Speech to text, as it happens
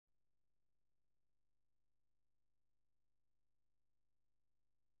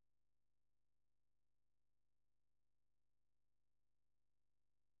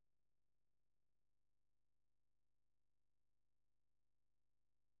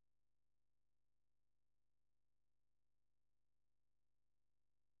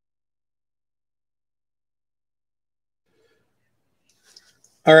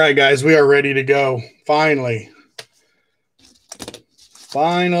All right, guys, we are ready to go. Finally,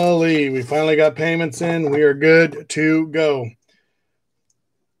 we finally got payments in. We are good to go.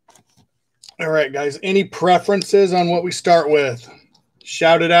 All right, guys, any preferences on what we start with?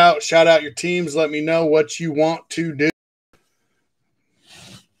 Shout it out. Shout out your teams. Let me know what you want to do.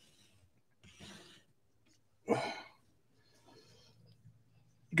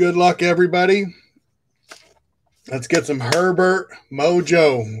 Good luck, everybody. Let's get some Herbert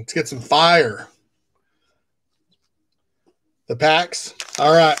mojo. Let's get some fire. The packs.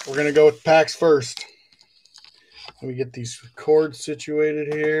 All right, we're going to go with packs first. Let me get these cords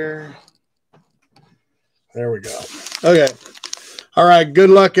situated here. There we go. Okay. All right,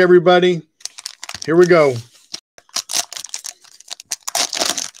 good luck, everybody. Here we go.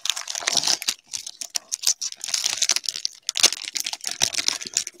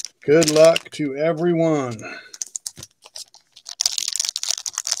 Good luck to everyone.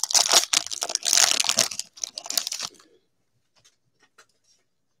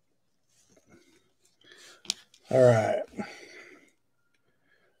 All right.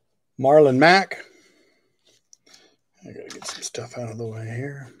 Marlon Mack. I got to get some stuff out of the way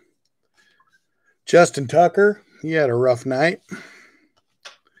here. Justin Tucker. He had a rough night.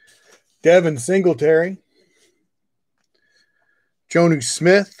 Devin Singletary. Jonu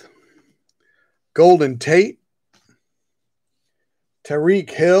Smith. Golden Tate. Tyreek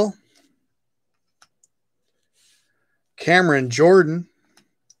Hill. Cameron Jordan.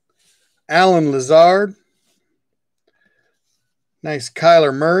 Alan Lazard. Nice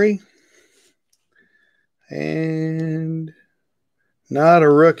Kyler Murray. And not a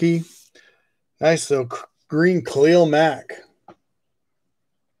rookie. Nice little green Khalil Mack.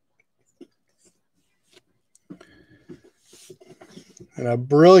 And a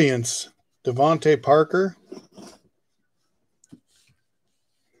brilliance Devontae Parker.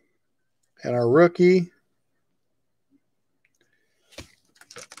 And our rookie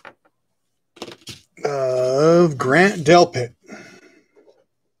of Grant Delpit.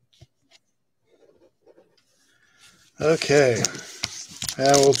 Okay.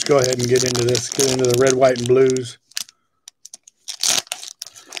 Let's go ahead and get into this. Get into the red, white, and blues.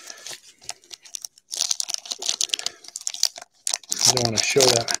 I don't want to show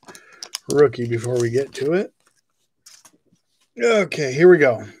that rookie before we get to it. Okay, here we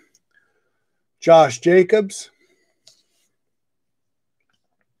go. Josh Jacobs.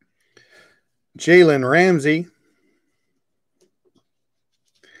 Jalen Ramsey.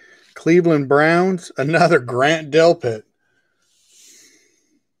 Cleveland Browns. Another Grant Delpit.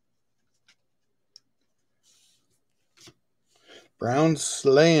 Browns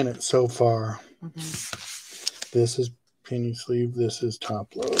slaying it so far. This is penny sleeve. This is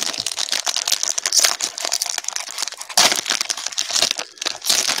top load.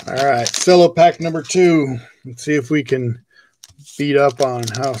 All right, cello pack number 2. Let's see if we can beat up on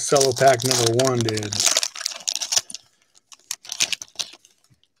how cello pack number 1 did.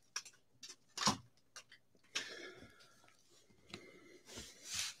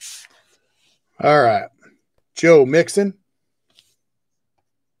 All right, Joe Mixon.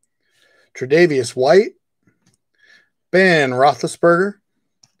 Tre'Davious White. Ben Roethlisberger.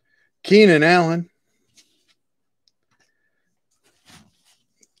 Keenan Allen.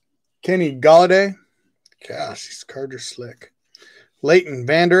 Kenny Golladay. Gosh, these cards are slick. Leighton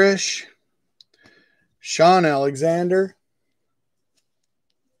Vander Esch. Sean Alexander.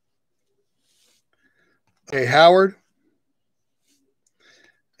 A. Howard.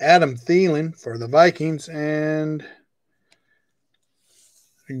 Adam Thielen for the Vikings. And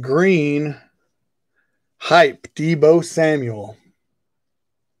green hype Deebo Samuel.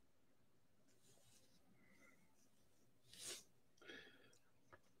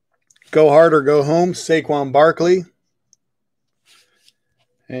 Go hard or go home, Saquon Barkley.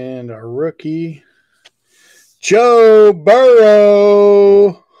 And our rookie, Joe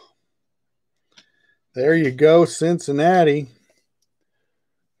Burrow. There you go, Cincinnati.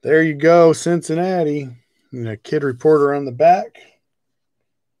 There you go, Cincinnati. And a kid reporter on the back.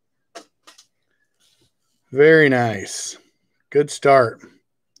 Very nice. Good start.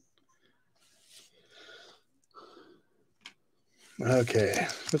 Okay,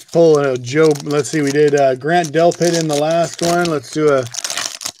 let's pull a Joe. Let's see, we did Grant Delpit in the last one. Let's do a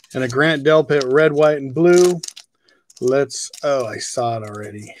Grant Delpit red, white, and blue. Oh, I saw it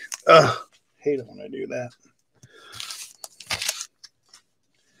already. Ugh, hate it when I do that.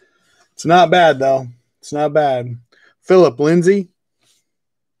 It's not bad, though. It's not bad. Philip Lindsay.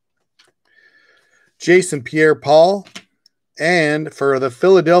 Jason Pierre-Paul. And for the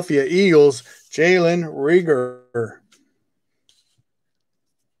Philadelphia Eagles, Jalen Reagor.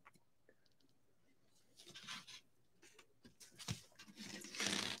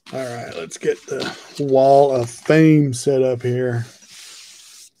 All right, let's get the wall of fame set up here.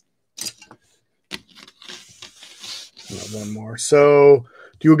 One more. So,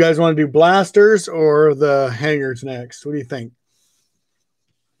 do you guys want to do blasters or the hangers next? What do you think?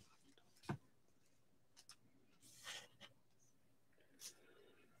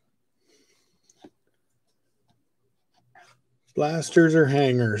 Blasters or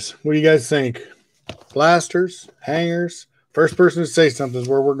hangers? What do you guys think? Blasters, hangers? First person to say something is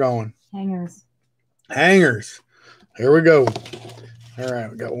where we're going. Hangers. Hangers. Here we go. All right,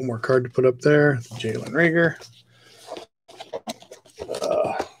 we got one more card to put up there. Jalen Rager.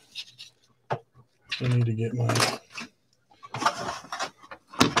 I need to get my...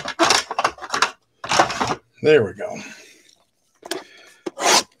 There we go.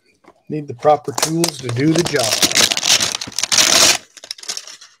 Need the proper tools to do the job.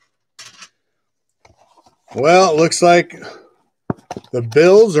 Well, it looks like the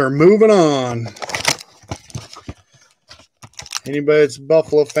Bills are moving on. Anybody that's a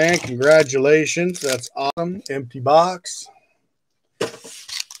Buffalo fan, congratulations. That's awesome. Empty box.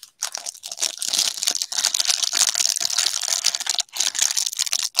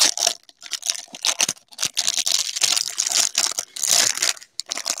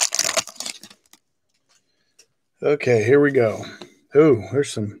 Okay, here we go. Ooh,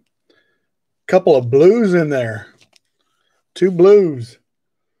 there's some couple of blues in there. 2 blues.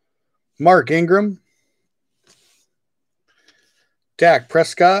 Mark Ingram, Dak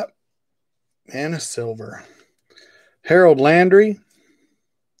Prescott, and a silver. Harold Landry,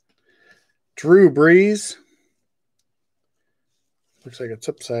 Drew Brees. Looks like it's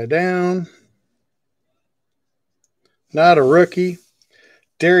upside down. Not a rookie.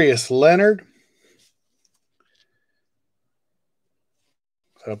 Darius Leonard.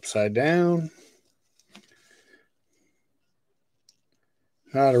 Upside down.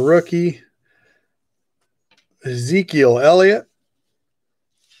 Not a rookie. Ezekiel Elliott.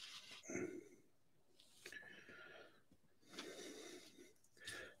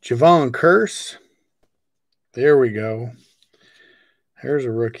 Javon Curse. There we go. There's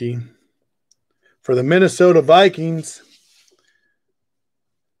a rookie. For the Minnesota Vikings,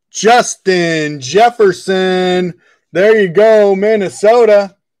 Justin Jefferson. There you go,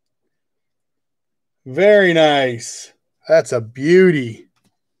 Minnesota. Very nice. That's a beauty.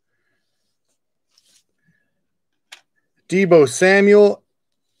 Deebo Samuel.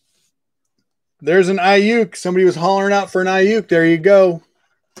 There's an Ayuk. Somebody was hollering out for an Ayuk. There you go.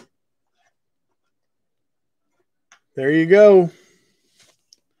 There you go.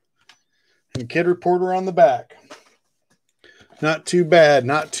 And Kid Reporter on the back. Not too bad.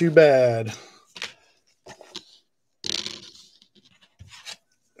 Not too bad.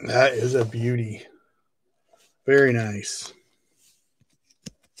 That is a beauty. Very nice.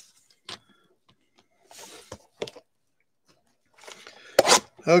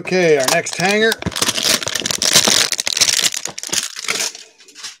 Okay, our next hanger.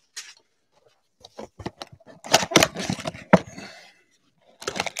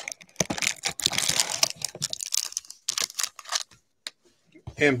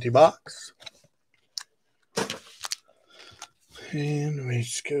 Empty box. And we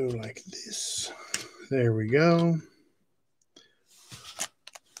just go like this. There we go.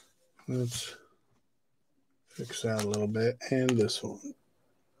 Let's fix that a little bit. And this one.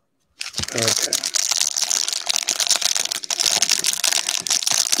 Okay.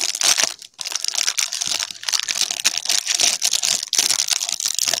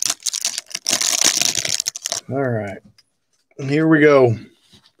 All right. Here we go.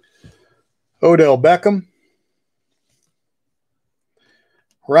 Odell Beckham.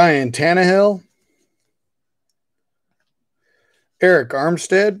 Ryan Tannehill. Eric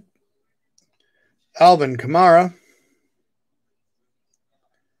Armstead. Alvin Kamara.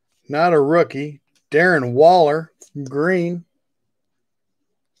 Not a rookie. Darren Waller. Green.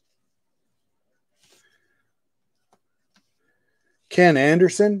 Ken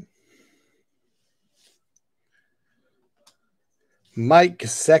Anderson. Mike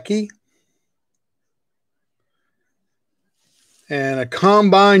Gesicki. And a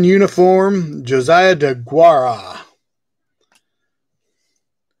combine uniform, Josiah DeGuara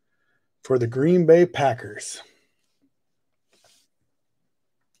for the Green Bay Packers.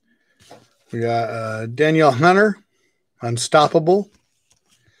 We got Danielle Hunter, Unstoppable.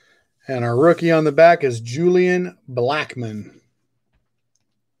 And our rookie on the back is Julian Blackman.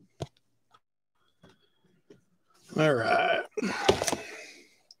 All right.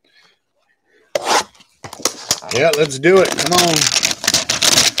 Yeah, let's do it. Come on.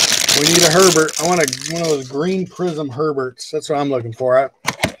 We need a Herbert. I want one of those green Prizm Herberts. That's what I'm looking for.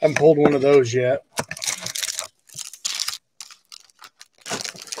 haven't pulled one of those yet.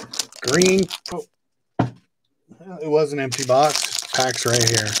 Green. Oh, it was an empty box. Packs right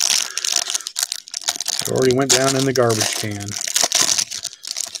here. It already went down in the garbage can.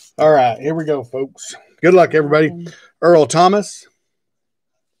 All right, here we go, folks. Good luck, everybody. Earl Thomas.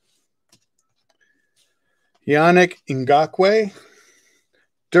 Yannick Ngakoue.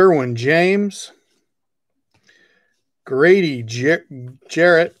 Derwin James. Grady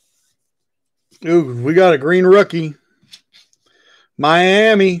Jarrett. Ooh, we got a green rookie.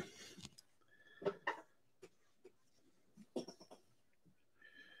 Miami.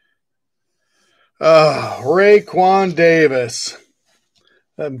 Raekwon Davis.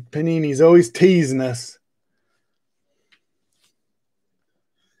 Panini's always teasing us.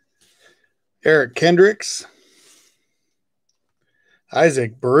 Eric Kendricks.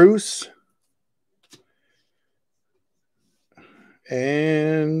 Isaac Bruce.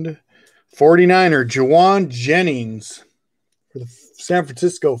 And 49er, Juwan Jennings for the San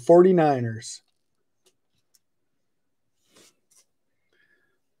Francisco 49ers.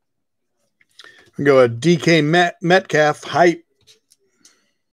 We go a DK Metcalf hype.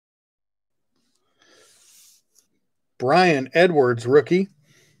 Brian Edwards rookie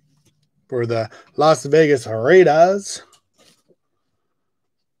for the Las Vegas Raiders.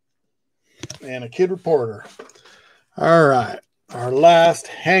 And a kid reporter. All right. Our last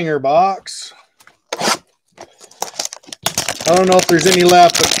hanger box. I don't know if there's any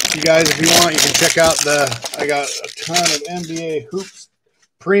left, but you guys, if you want, you can check out I got a ton of NBA hoops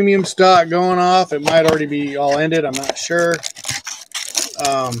premium stock going off. It might already be all ended. I'm not sure.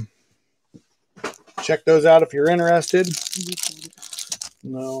 Check those out if you're interested.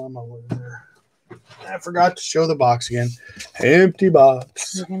 No, I'm over there. I forgot to show the box again. Empty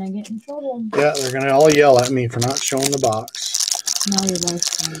box. You're going to get in trouble. Yeah, they're going to all yell at me for not showing the box. No, your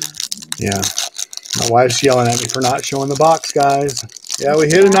wife's yeah. My wife's yelling at me for not showing the box, guys. Yeah, we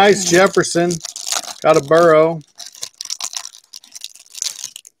hit a nice Jefferson. Got a Burrow.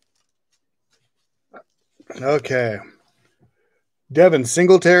 Okay. Devin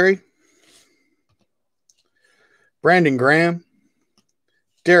Singletary. Brandon Graham.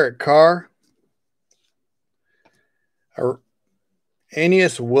 Derek Carr.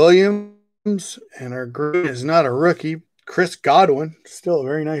 Aeneas Williams. And our green is not a rookie. Chris Godwin. Still a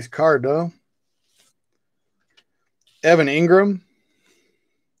very nice card, though. Evan Ingram.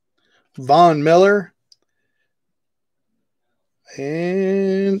 Von Miller.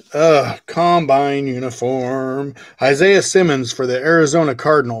 And combine uniform. Isaiah Simmons for the Arizona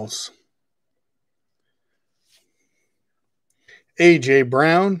Cardinals. A.J.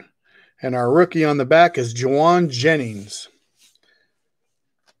 Brown. And our rookie on the back is Juwan Jennings.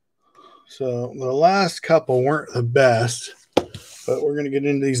 So the last couple weren't the best, but we're going to get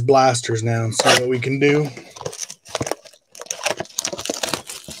into these blasters now and see what we can do.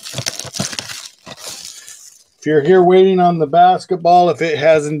 If you're here waiting on the basketball, if it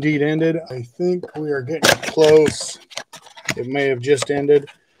has indeed ended, I think we are getting close. It may have just ended.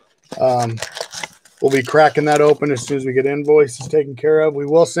 We'll be cracking that open as soon as we get invoices taken care of. We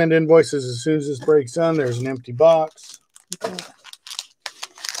will send invoices as soon as this breaks down. There's an empty box.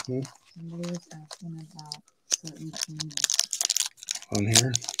 Somebody was asking about certain things. On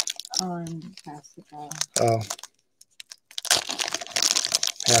here? On basketball. Oh.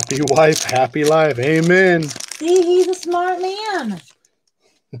 Happy wife, happy life. Amen. See, he's a smart man.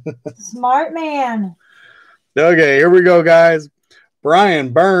 Smart man. Okay, here we go, guys.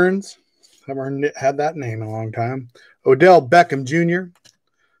 Brian Burns. Haven't had that name in a long time. Odell Beckham Jr.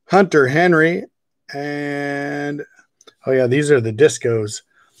 Hunter Henry. And, oh, yeah, these are the discos.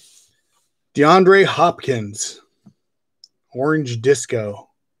 DeAndre Hopkins. Orange Disco.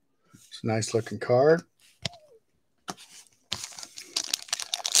 It's a nice looking card.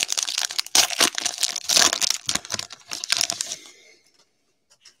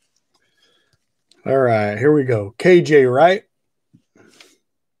 All right, here we go. KJ Wright.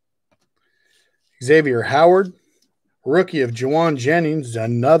 Xavier Howard. Rookie of Juwan Jennings,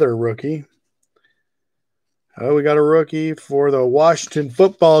 another rookie. Oh, we got a rookie for the Washington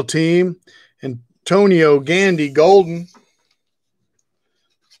football team. Antonio Gandy Golden.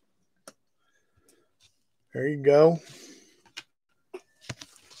 There you go.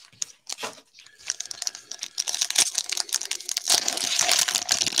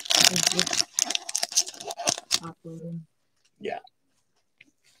 Yeah.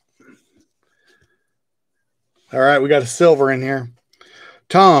 All right, we got a silver in here.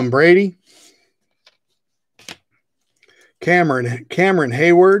 Tom Brady. Cameron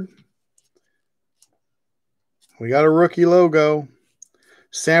Hayward. We got a rookie logo.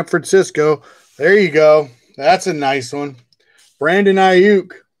 San Francisco. There you go. That's a nice one. Brandon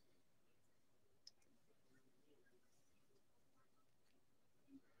Ayuk.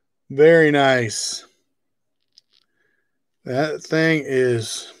 Very nice. That thing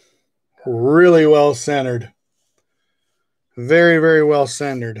is really well centered. Very, very well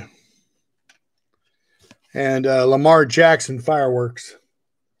centered. And Lamar Jackson fireworks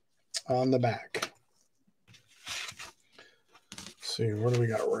on the back. Let's see, what do we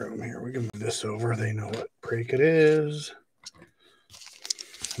got room here? We can move this over. They know what break it is.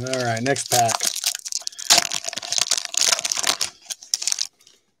 All right, next pack.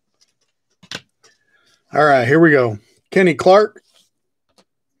 All right, here we go. Kenny Clark,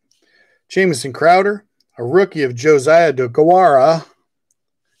 Jamison Crowder, a rookie of Josiah DeGuara,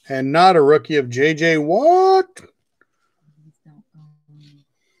 and not a rookie of J.J. Watt.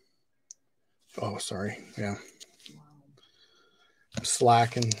 Oh, sorry. Yeah. I'm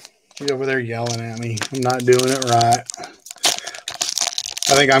slacking. She's over there yelling at me. I'm not doing it right.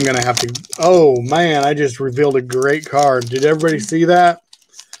 I think I'm going to have to. Oh, man, I just revealed a great card. Did everybody see that?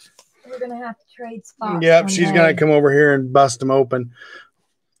 We're going to have to trade spots. Yep, she's going to come over here and bust them open.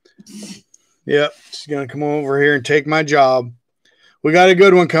 Yep, she's going to come over here and take my job. We got a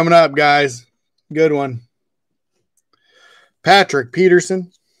good one coming up, guys. Good one. Patrick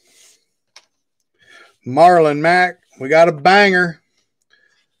Peterson. Marlon Mack. We got a banger.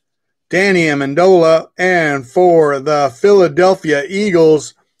 Danny Amendola. And for the Philadelphia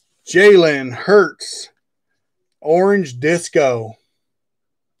Eagles, Jalen Hurts. Orange Disco.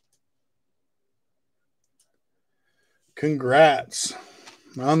 Congrats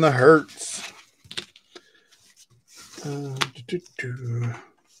on the Hurts.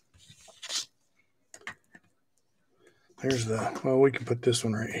 There's the, well, we can put this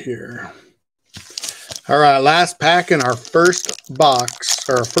one right here. All right, last pack in our first box,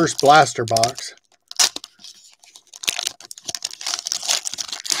 or our first blaster box.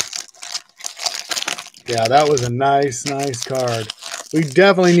 Yeah, that was a nice card. We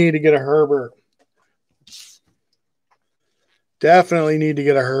definitely need to get a Herbert. Definitely need to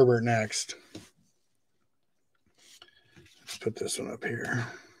get a Herbert next. Let's put this one up here.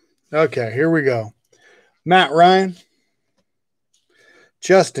 Okay, here we go. Matt Ryan,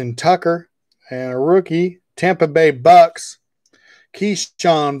 Justin Tucker, and a rookie, Tampa Bay Bucks,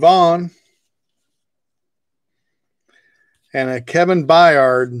 Keyshawn Vaughn, and a Kevin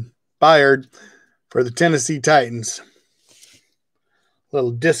Byard for the Tennessee Titans.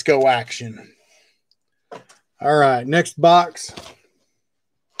 Little disco action. All right, next box.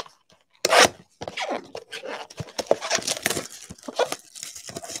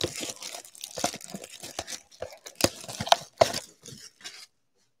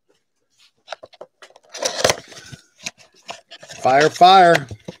 Fire.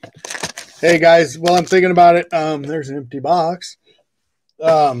 Hey, guys, while I'm thinking about it, there's an empty box.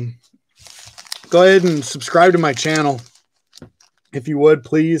 Go ahead and subscribe to my channel. If you would,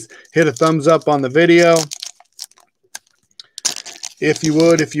 please hit a thumbs up on the video. If you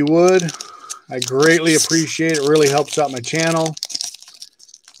would, I greatly appreciate it. It really helps out my channel.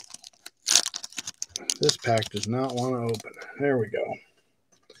 This pack does not want to open. There we go.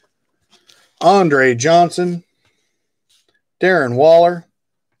 Andre Johnson, Darren Waller,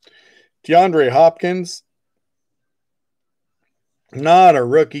 DeAndre Hopkins, not a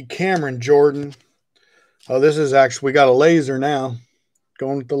rookie, Cameron Jordan. Oh, this is actually, we got a laser now.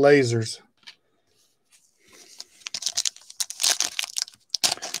 Going with the lasers.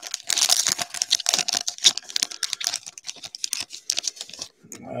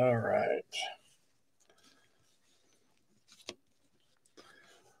 All right.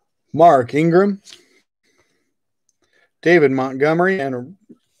 Mark Ingram, David Montgomery, and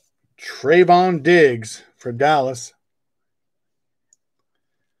Trayvon Diggs for Dallas.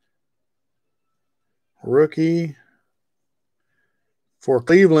 Rookie for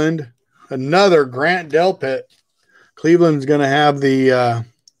Cleveland, another Grant Delpit. Cleveland's going to have the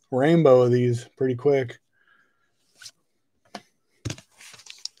rainbow of these pretty quick.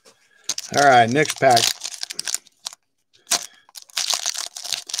 All right, next pack.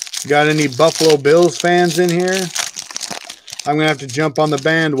 Got any Buffalo Bills fans in here? I'm going to have to jump on the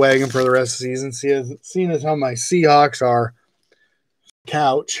bandwagon for the rest of the season, seeing as how my Seahawks are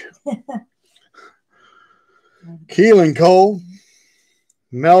couch. Keelan Cole,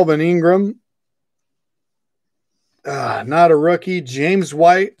 Melvin Ingram, not a rookie, James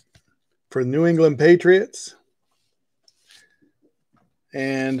White for the New England Patriots.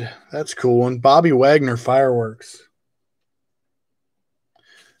 And that's a cool one. Bobby Wagner fireworks.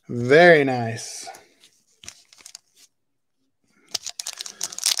 Very nice.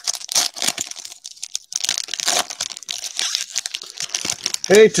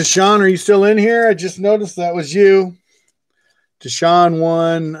 Hey, Tashawn, are you still in here? I just noticed that was you. Tashawn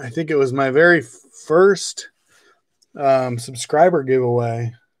won, I think it was my very first subscriber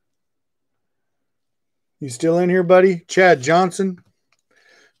giveaway. You still in here, buddy? Chad Johnson,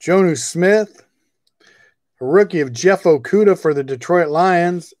 Jonu Smith, a rookie of Jeff Okuda for the Detroit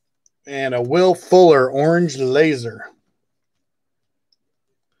Lions, and a Will Fuller orange laser.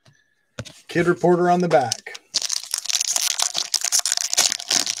 Kid Reporter on the back.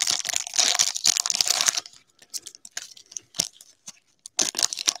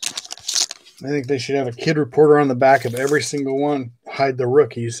 I think they should have a Kid Reporter on the back of every single one. Hide the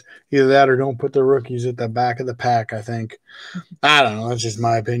rookies. Either that or don't put the rookies at the back of the pack, I think. I don't know. That's just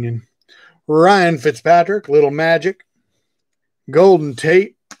my opinion. Ryan Fitzpatrick, Little Magic, Golden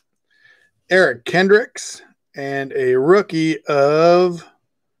Tate, Eric Kendricks, and a rookie of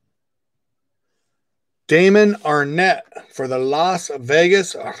Damon Arnett for the Las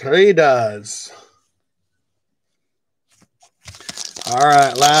Vegas Raiders. All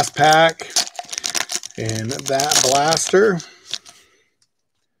right, last pack in that blaster.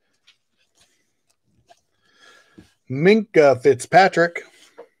 Minka Fitzpatrick,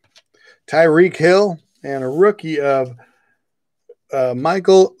 Tyreek Hill, and a rookie of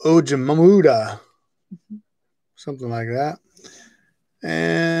Michael Ojemudia. Something like that.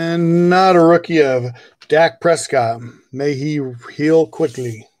 And not a rookie of Dak Prescott. May he heal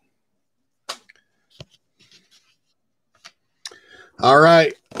quickly. All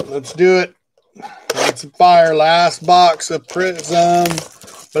right, let's do it. Let's fire. Last box of Prizm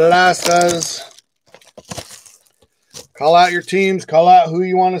Blastas. Call out your teams. Call out who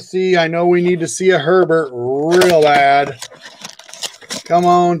you want to see. I know we need to see a Herbert real bad. Come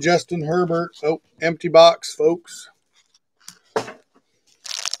on, Justin Herbert. Oh, empty box, folks.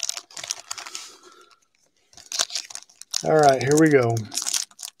 All right, here we go.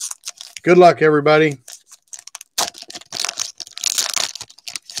 Good luck, everybody.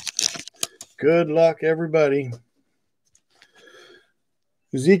 Good luck, everybody.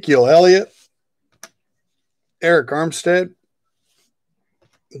 Ezekiel Elliott, Eric Armstead,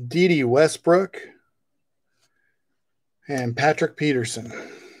 Dede Westbrook, and Patrick Peterson.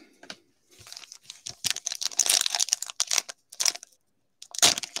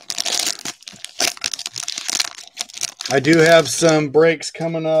 I do have some breaks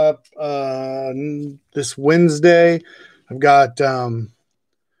coming up this Wednesday. I've got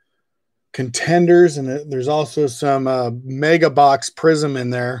contenders, and there's also some mega box Prizm in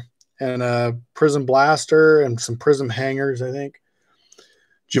there, and a Prizm blaster and some Prizm hangers, I think.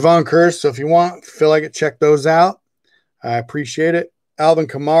 Javon Curse, so if you feel like it, check those out. I appreciate it. Alvin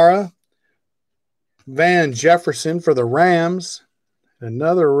Kamara, Van Jefferson for the Rams,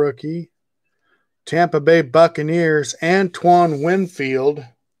 another rookie. Tampa Bay Buccaneers, Antoine Winfield,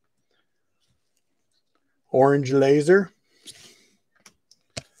 orange laser.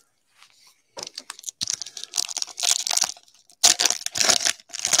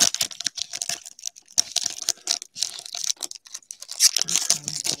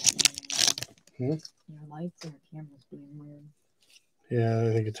 Your lights and your camera's being weird. Yeah,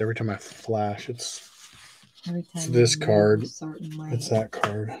 I think it's every time I flash, it's this card. It's that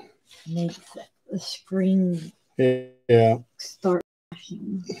card. Makes the screen start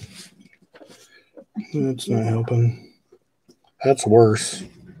flashing. That's not helping. That's worse.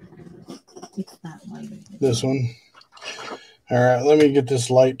 It's that light. This one. All right, let me get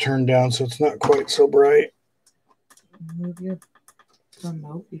this light turned down so it's not quite so bright. Move your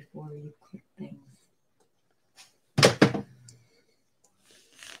remote before you click things.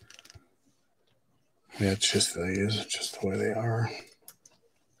 Yeah, it's just these. It's just the way they are.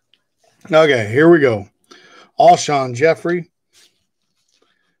 Okay, here we go. Alshon Jeffrey,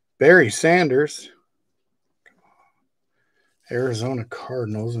 Barry Sanders, Arizona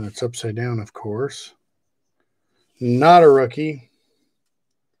Cardinals, and it's upside down, of course. Not a rookie.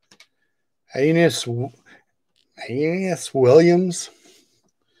 Aeneas Williams,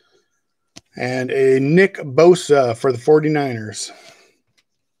 and a Nick Bosa for the 49ers.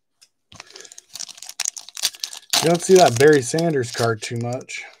 You don't see that Barry Sanders card too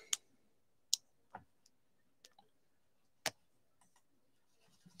much.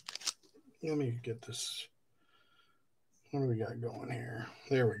 Let me get this. What do we got going here?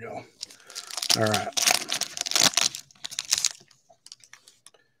 There we go. All right.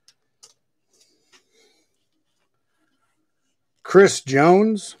 Chris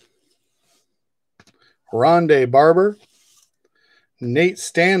Jones, Rondé Barber, Nate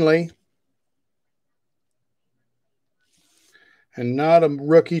Stanley, and not a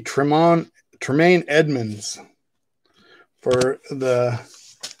rookie, Tremaine Edmonds for the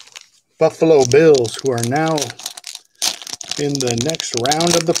Buffalo Bills, who are now in the next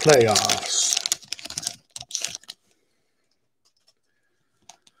round of the playoffs.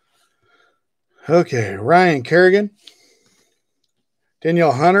 Okay, Ryan Kerrigan,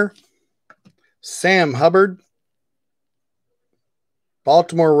 Danielle Hunter, Sam Hubbard,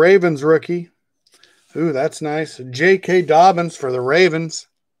 Baltimore Ravens rookie. Ooh, that's nice. J.K. Dobbins for the Ravens.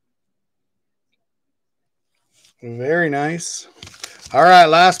 Very nice. All right,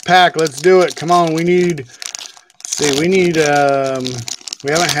 last pack. Let's do it. Come on, we need, we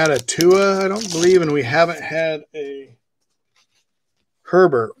haven't had a Tua, I don't believe, and we haven't had a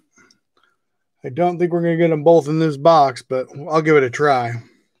Herbert. I don't think we're going to get them both in this box, but I'll give it a try.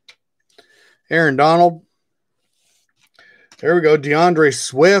 Aaron Donald. There we go. DeAndre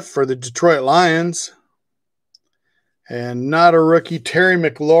Swift for the Detroit Lions. And not a rookie, Terry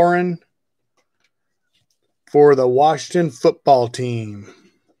McLaurin for the Washington football team.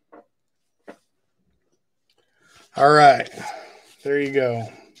 All right. There you go.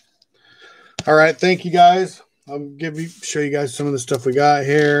 All right. Thank you, guys. I'll show you guys some of the stuff we got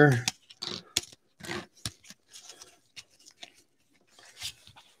here.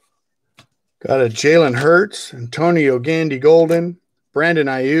 Got a Jalen Hurts, Antonio Gandy Golden, Brandon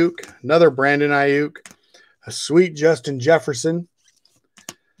Ayuk, another Brandon Ayuk, a sweet Justin Jefferson,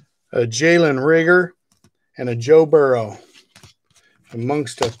 a Jalen Rigger, and a Joe Burrow,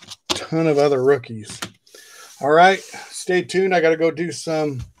 amongst a ton of other rookies. All right, stay tuned. I got to go do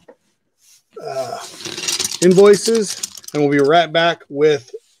some invoices, and we'll be right back with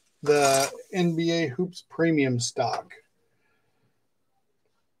the NBA Hoops Premium stock.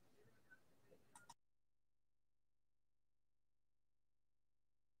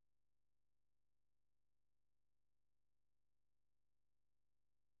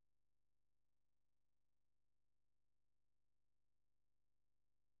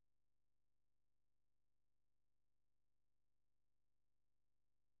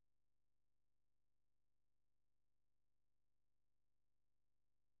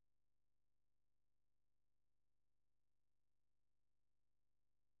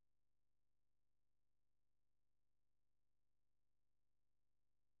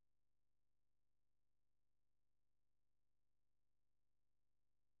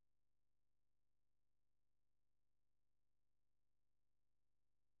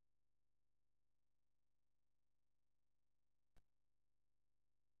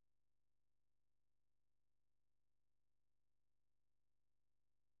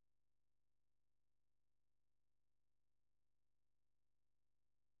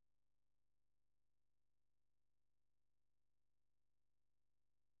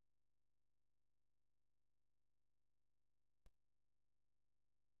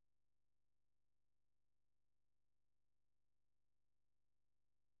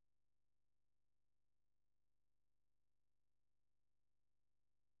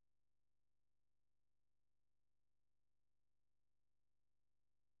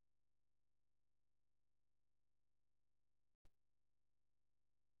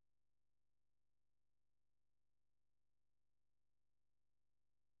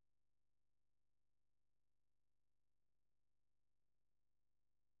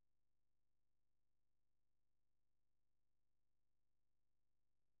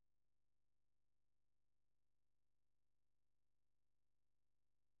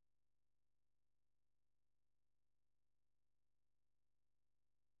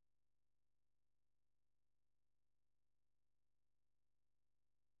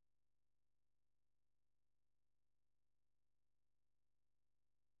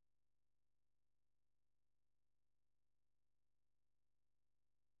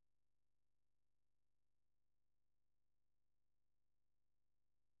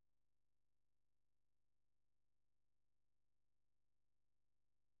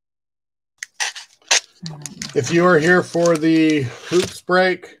 If you are here for the hoops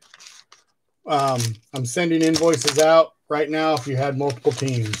break, I'm sending invoices out right now if you had multiple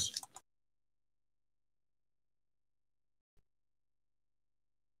teams.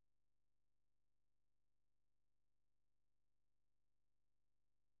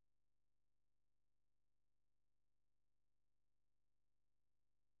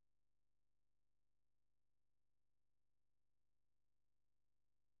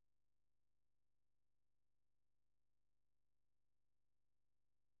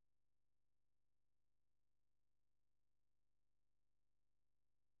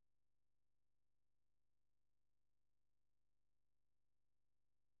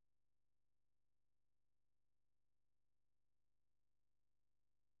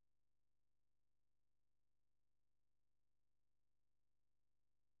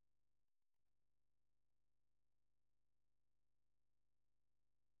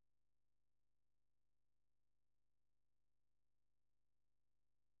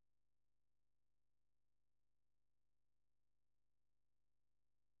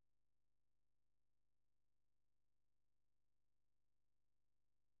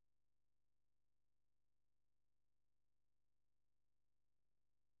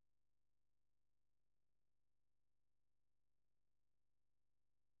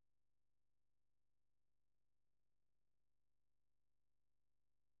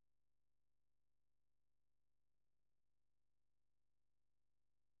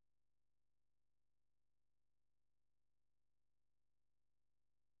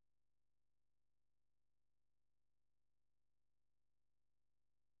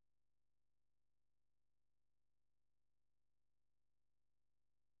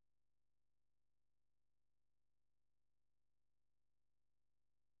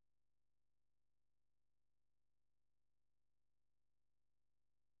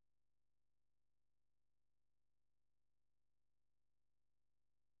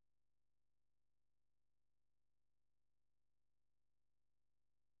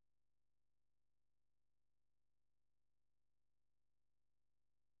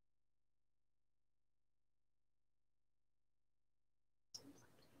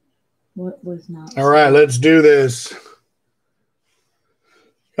 What was not? All right, let's do this.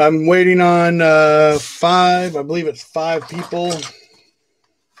 I'm waiting on 5. I believe it's 5 people.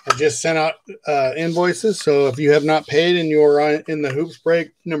 I just sent out invoices. So if you have not paid and you're in the hoops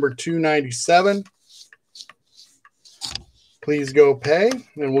break number 297, please go pay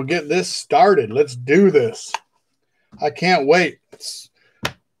and we'll get this started. Let's do this. I can't wait. It's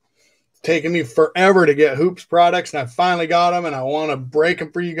taken me forever to get hoops products, and I finally got them, and I want to break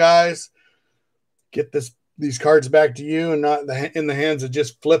them for you guys. Get these cards back to you and not in the hands of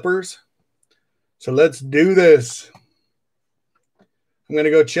just flippers. So let's do this. I'm going to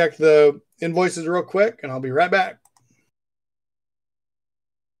go check the invoices real quick, and I'll be right back.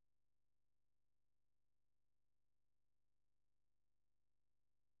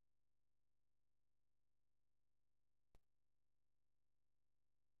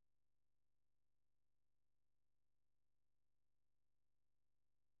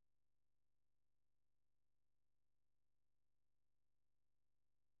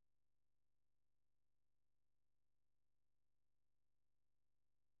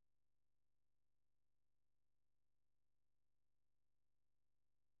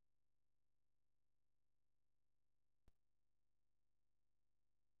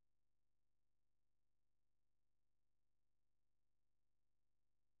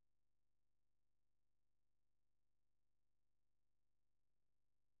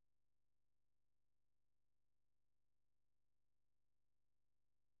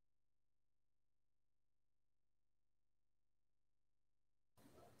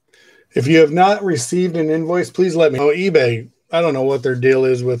 If you have not received an invoice, please let me know. eBay, I don't know what their deal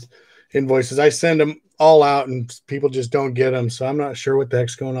is with invoices. I send them all out and people just don't get them. So I'm not sure what the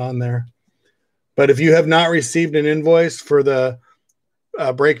heck's going on there. But if you have not received an invoice for the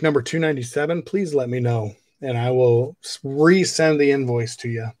break number 297, please let me know and I will resend the invoice to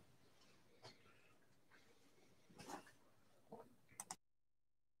you.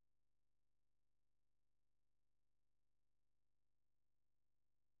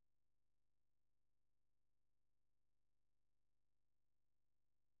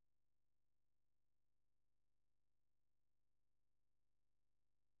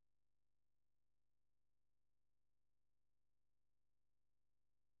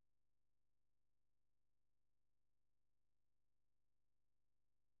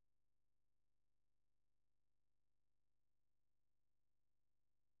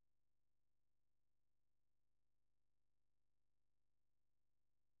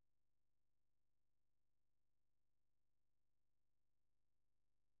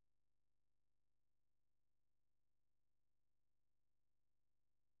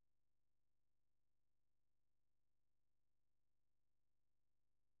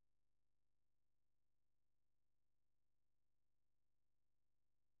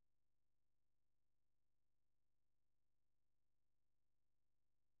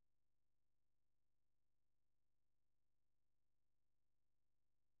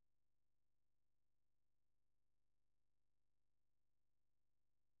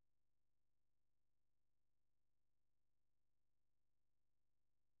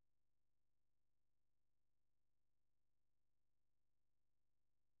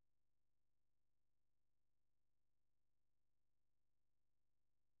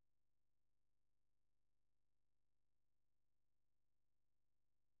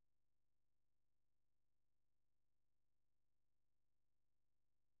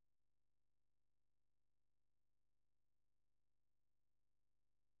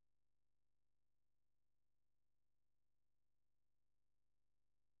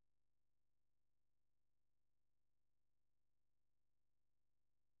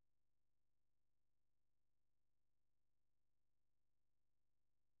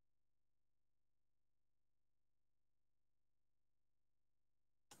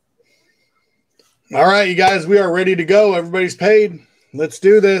 All right, you guys, we are ready to go. Everybody's paid. Let's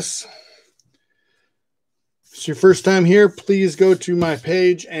do this. If it's your first time here, please go to my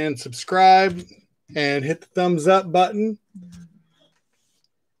page and subscribe and hit the thumbs up button.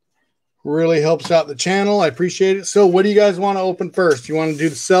 Really helps out the channel. I appreciate it. So what do you guys want to open first? You want to do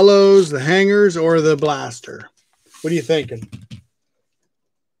the cellos, the hangers, or the blaster? What are you thinking?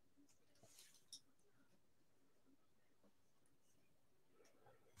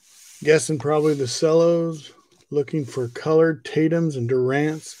 Guessing probably the cellos. Looking for colored Tatums and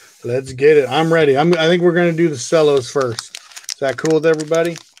Durants. Let's get it. I'm ready. I think we're going to do the cellos first. Is that cool with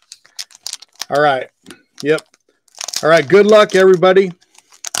everybody? All right. Yep. All right. Good luck, everybody.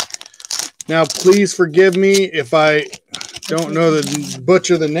 Now, please forgive me if I don't know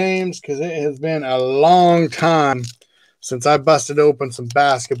butcher the names because it has been a long time since I busted open some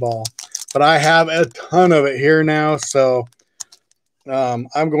basketball. but I have a ton of it here now. So I'm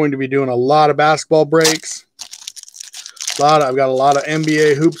going to be doing a lot of basketball breaks. I've got a lot of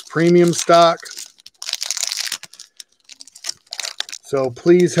NBA Hoops premium stock. So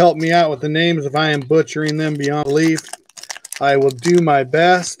please help me out with the names if I am butchering them beyond belief. I will do my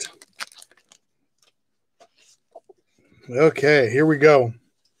best. Okay, here we go.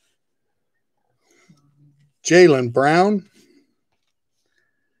 Jaylen Brown.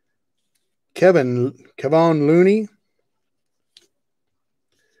 Kevon Looney.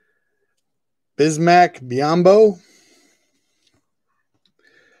 Bismack Biyombo.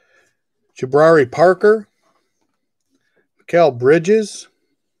 Jabari Parker. Mikal Bridges.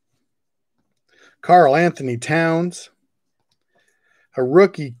 Karl Anthony Towns. A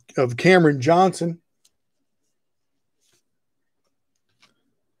rookie of Cameron Johnson.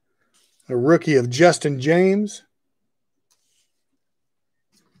 A rookie of Justin James.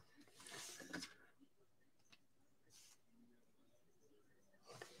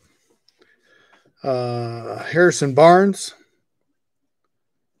 Harrison Barnes.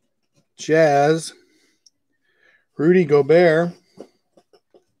 Jazz. Rudy Gobert.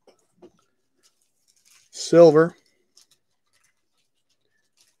 Silver.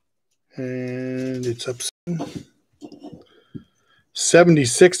 And it's up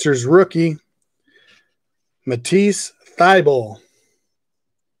 76ers rookie, Matisse Thybulle.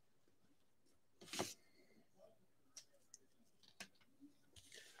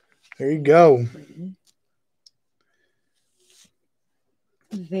 There you go.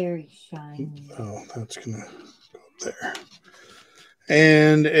 Very shiny. Oh, that's going to go up there.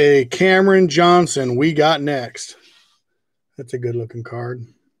 And a Cameron Johnson we got next. That's a good looking card.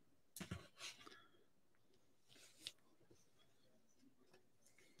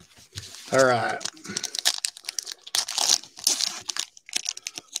 All right.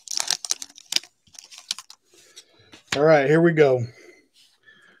 All right, here we go.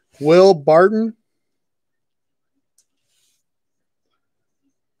 Will Barton.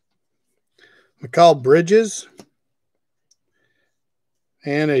 Mikal Bridges.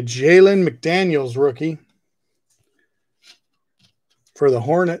 And a Jalen McDaniels rookie for the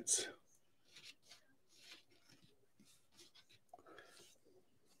Hornets.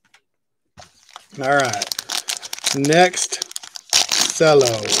 All right. Next,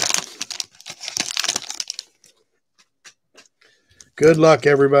 cello. Good luck,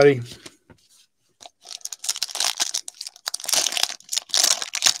 everybody.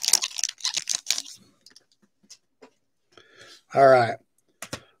 All right.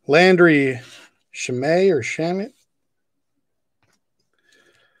 Landry Shamet.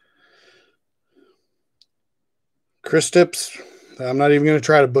 Kristaps. I'm not even going to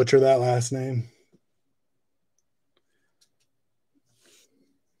try to butcher that last name.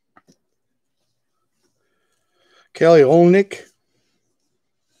 Kelly Olynyk.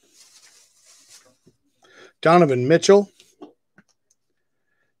 Donovan Mitchell.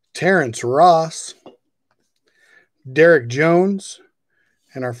 Terrence Ross. Derek Jones.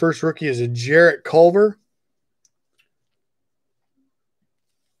 And our first rookie is a Jarrett Culver.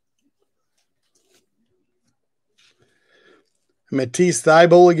 Matisse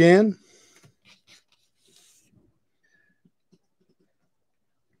Thybulle again.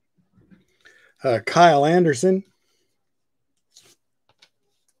 Kyle Anderson.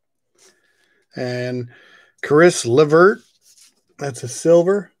 And Chris Levert. That's a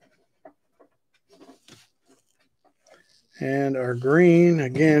silver. And our green,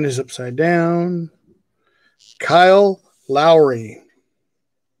 again, is upside down. Kyle Lowry.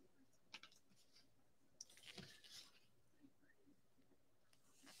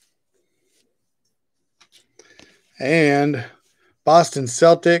 And Boston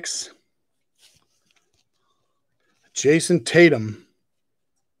Celtics, Jason Tatum.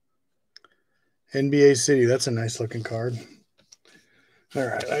 NBA City. That's a nice looking card. All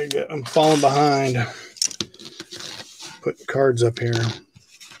right, I'm falling behind. Putting cards up here.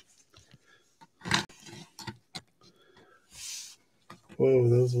 Whoa,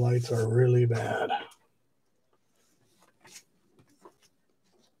 those lights are really bad.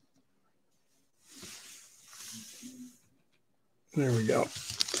 There we go.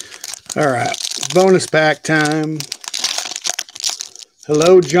 All right, bonus pack time.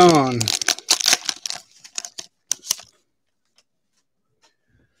 Hello, John.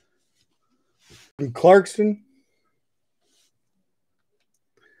 From Clarkson.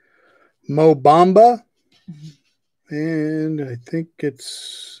 Mo Bamba. And I think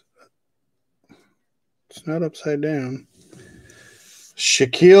it's not upside down.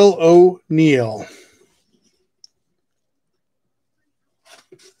 Shaquille O'Neal.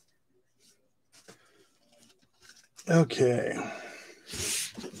 Okay.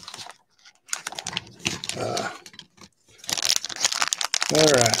 All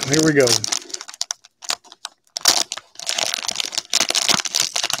right, here we go.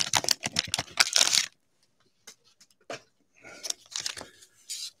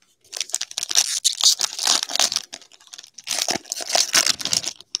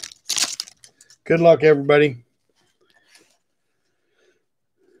 Good luck, everybody.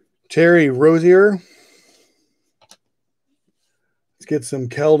 Terry Rozier. Let's get some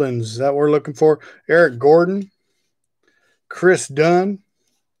Keldons. Is that what we're looking for? Eric Gordon. Chris Dunn.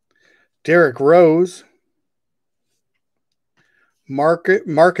 Derek Rose.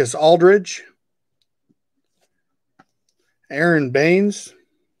 Marcus Aldridge. Aaron Baines.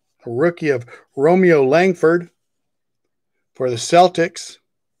 A rookie of Romeo Langford for the Celtics.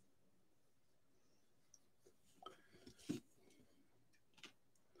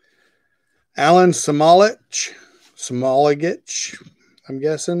 Alan Smolich, I'm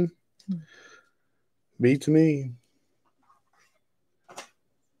guessing. Beats me.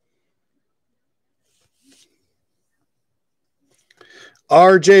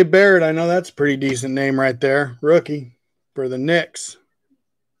 R.J. Barrett, I know that's a pretty decent name right there. Rookie for the Knicks.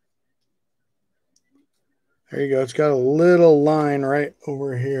 There you go. It's got a little line right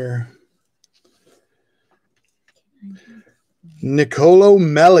over here. Nicolo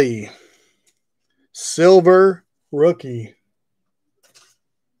Melli. Silver rookie.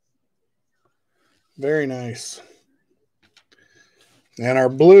 Very nice. And our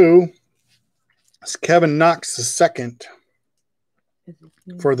blue is Kevin Knox II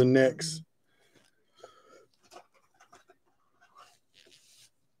for the Knicks.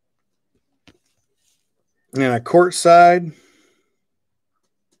 And a courtside.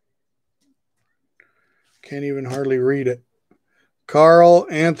 Can't even hardly read it. Karl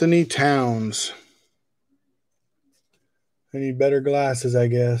Anthony Towns. I need better glasses, I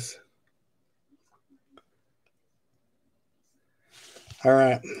guess. All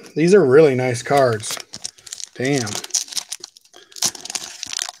right. These are really nice cards. Damn.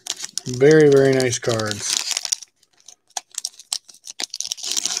 Very, very nice cards.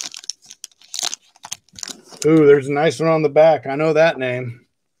 Ooh, there's a nice one on the back. I know that name.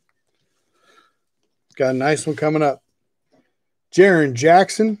 Got a nice one coming up. Jaren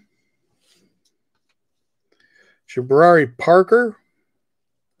Jackson. Jabari Parker.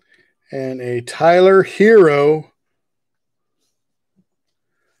 And a Tyler Hero.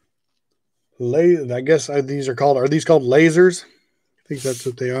 I guess these are called lasers? I think that's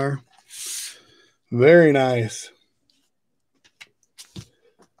what they are. Very nice.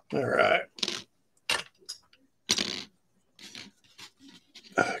 All right.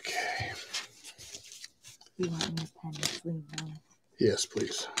 Okay. You want me to pen and sleeve now? Yes,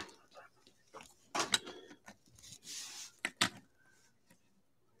 please.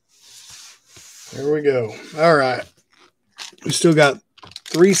 There we go. All right. We still got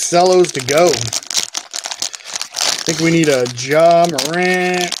 3 cellos to go. I think we need a Ja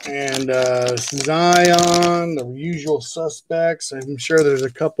Morant and Zion, the usual suspects. I'm sure there's a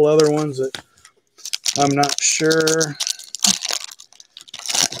couple other ones that I'm not sure.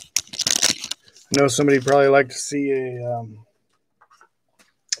 I know somebody would probably like to see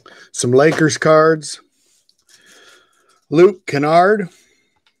some Lakers cards. Luke Kennard.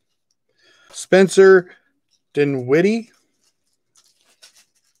 Spencer Dinwiddie.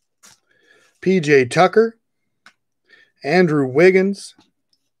 PJ Tucker. Andrew Wiggins.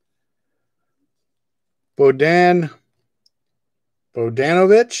 Bogdanovich.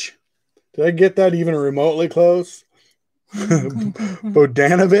 Did I get that even remotely close?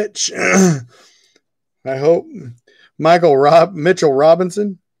 Bogdanovich. I hope. Mitchell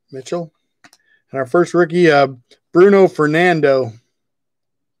Robinson. Mitchell. And our first rookie, Bruno Fernando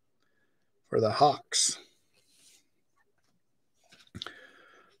for the Hawks.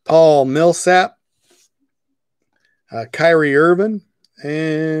 Paul Millsap. Kyrie Irving.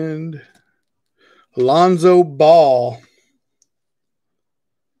 And Lonzo Ball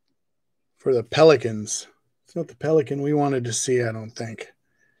for the Pelicans. It's not the Pelican we wanted to see, I don't think.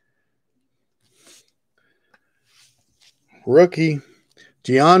 Rookie,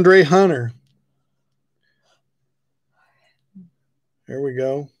 DeAndre Hunter. There we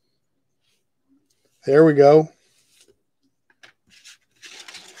go. There we go.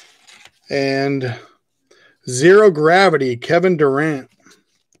 And Zero Gravity, Kevin Durant.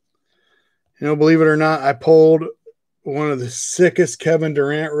 You know, believe it or not, I pulled one of the sickest Kevin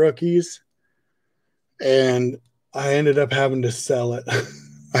Durant rookies, and I ended up having to sell it.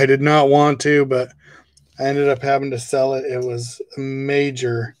 I did not want to, but I ended up having to sell it. It was a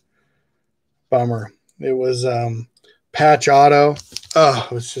major bummer. It was Patch auto. Oh,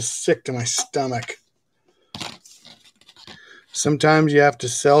 it was just sick to my stomach. Sometimes you have to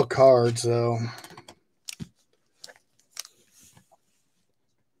sell cards, though.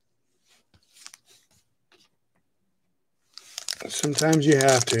 Sometimes you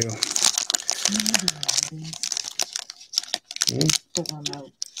have to.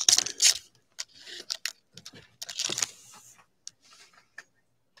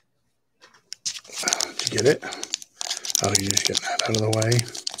 Did you get it? Oh, you're just getting that out of the way.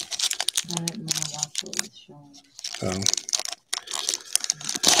 I didn't know that's what was showing.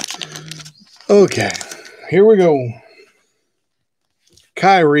 Oh. Okay. Here we go.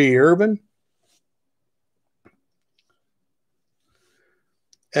 Kyrie Irving.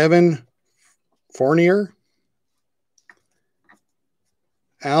 Evan Fournier.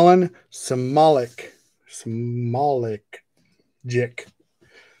 Alan Smolek. Jik.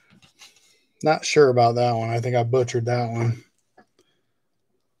 Not sure about that one. I think I butchered that one.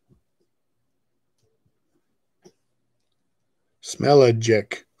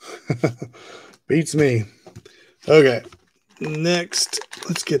 Smelagic. Beats me. Okay. Next,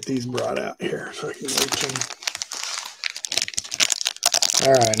 let's get these brought out here so I can reach them.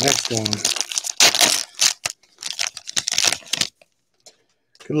 All right, next one.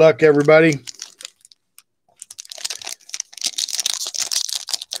 Good luck, everybody.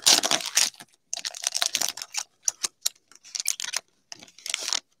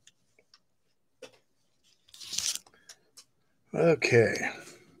 Okay.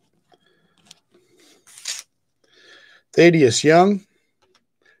 Thaddeus Young,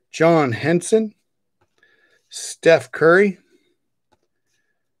 John Henson, Steph Curry,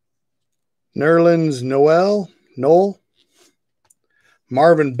 Nerlens Noel,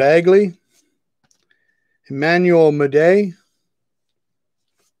 Marvin Bagley, Emmanuel Mudiay,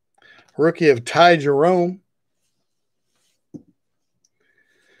 rookie of Ty Jerome,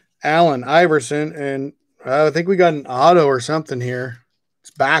 Allen Iverson, and I think we got an auto or something here.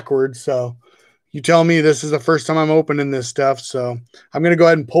 It's backwards, so you tell me. This is the first time I'm opening this stuff, so I'm going to go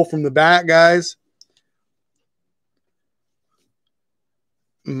ahead and pull from the back, guys.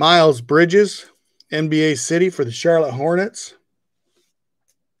 Miles Bridges, NBA City for the Charlotte Hornets.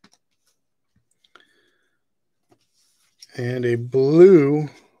 And a blue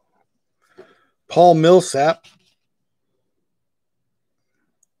Paul Millsap,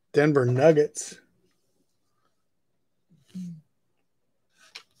 Denver Nuggets.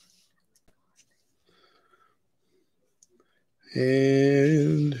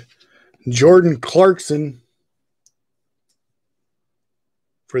 And Jordan Clarkson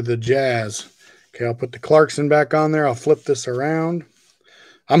for the Jazz. Okay, I'll put the Clarkson back on there. I'll flip this around.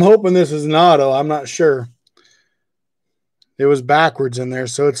 I'm hoping this is an auto. I'm not sure. It was backwards in there,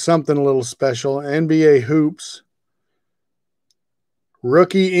 so it's something a little special. NBA Hoops.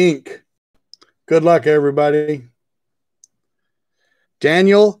 Rookie Inc. Good luck, everybody.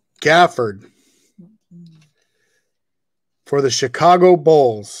 Daniel Gafford for the Chicago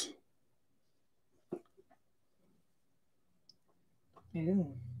Bulls.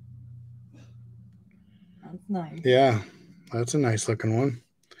 Ooh. That's nice. Yeah, that's a nice looking one.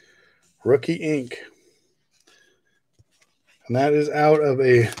 Rookie Inc. And that is out of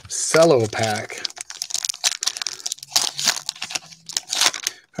a cello pack.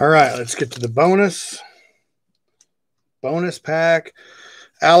 All right, let's get to the bonus. Bonus pack.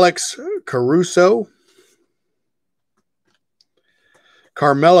 Alex Caruso.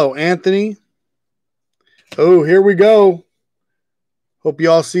 Carmelo Anthony. Oh, here we go. Hope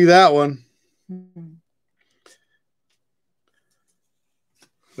you all see that one.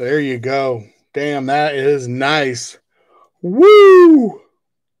 There you go. Damn, that is nice. Woo!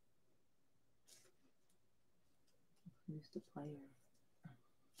 Who's the player?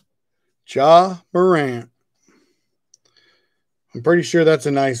 Ja Morant. I'm pretty sure that's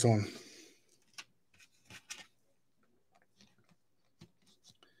a nice one.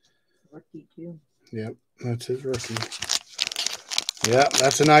 Rookie, too. Yep, that's his rookie. Yep,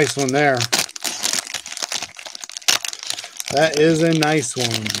 that's a nice one there. That is a nice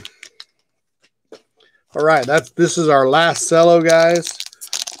one. All right, this is our last cello, guys.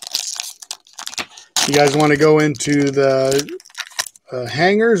 You guys want to go into the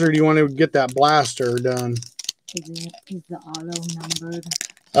hangers, or do you want to get that blaster done? Is the auto numbered?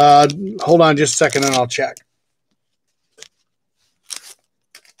 Hold on just a second and I'll check.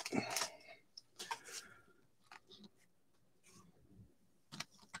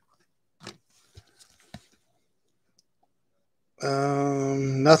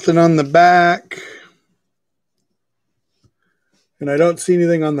 Nothing on the back. And I don't see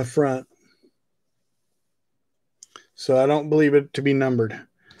anything on the front. so I don't believe it to be numbered.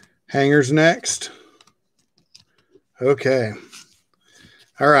 Hangers next. Okay.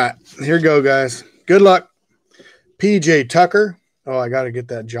 All right. Here we go, guys. Good luck. PJ Tucker. Oh, I got to get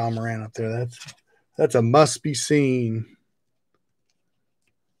that John Moran up there. That's a must be seen.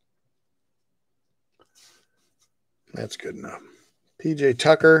 That's good enough. PJ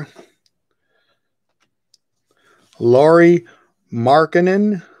Tucker. Laurie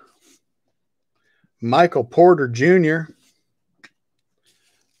Markkinen. Michael Porter Jr.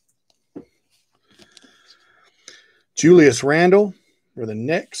 Julius Randle for the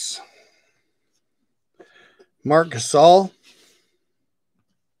Knicks. Marc Gasol.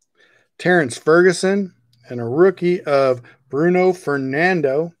 Terrence Ferguson. And a rookie of Bruno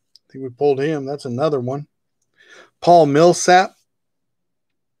Fernando. I think we pulled him. That's another one. Paul Millsap.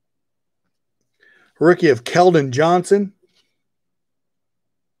 Rookie of Keldon Johnson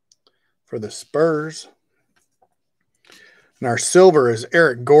for the Spurs. And our silver is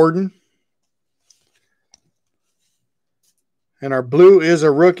Eric Gordon. And our blue is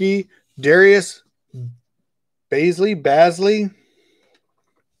a rookie, Darius Basley,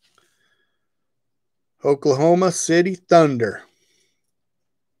 Oklahoma City Thunder.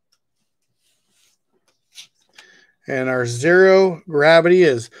 And our zero gravity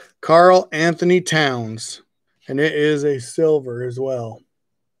is Karl Anthony Towns. And it is a silver as well.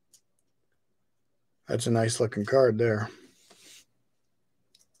 That's a nice looking card there.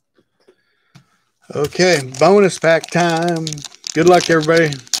 Okay, bonus pack time. Good luck,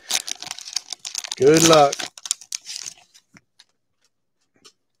 everybody. Good luck.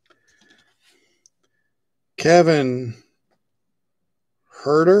 Kevin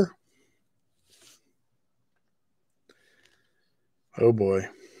Herter. Oh boy.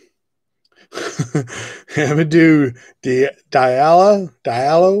 Amadou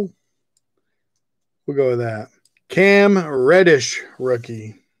Diallo. We'll go with that. Cam Reddish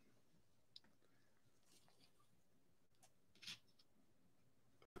rookie.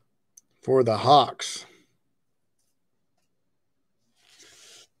 For the Hawks.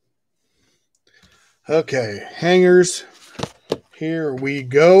 Okay, hangers. Here we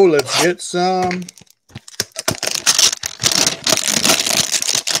go. Let's get some.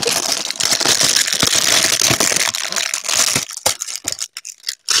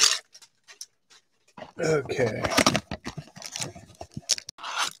 Okay.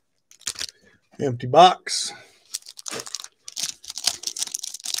 Empty box.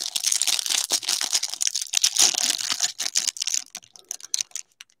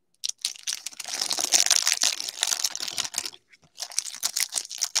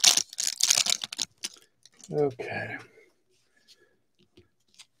 Okay.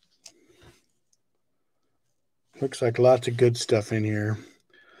 Looks like lots of good stuff in here.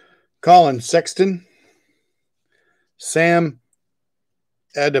 Colin Sexton. Sam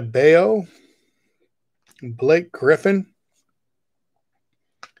Adebayo. Blake Griffin.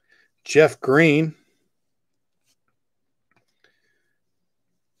 Jeff Green.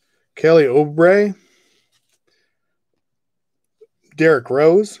 Kelly Oubre. Derrick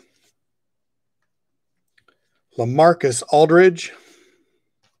Rose. LaMarcus Aldridge.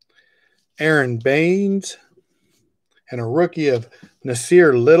 Aaron Baines. And a rookie of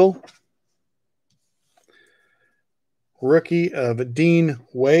Nasir Little. Rookie of Dean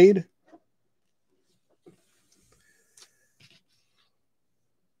Wade.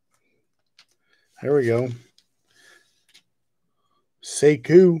 There we go.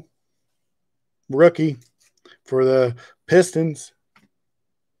 Sekou. Rookie for the Pistons.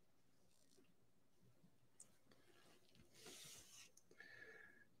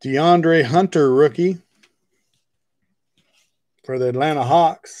 DeAndre Hunter rookie for the Atlanta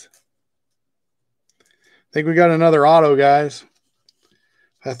Hawks. I think we got another auto, guys.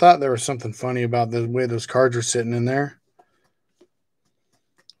 I thought there was something funny about the way those cards are sitting in there.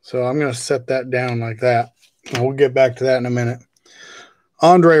 So I'm going to set that down like that. And we'll get back to that in a minute.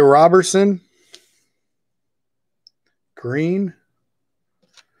 Andre Robertson. Green.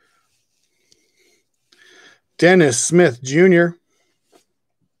 Dennis Smith Jr.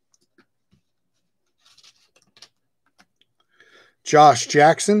 Josh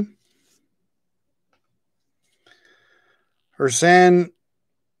Jackson. Ersan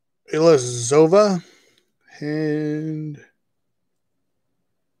Ilyasova. And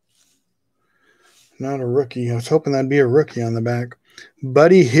not a rookie. I was hoping that'd be a rookie on the back.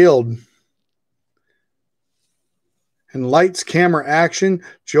 Buddy Hield. And Lights, Camera, Action,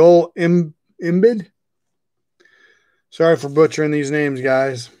 Joel Embiid. Sorry for butchering these names,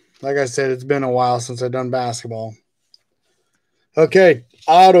 guys. Like I said, it's been a while since I've done basketball. Okay,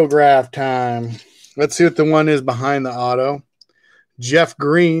 autograph time. Let's see what the one is behind the auto. Jeff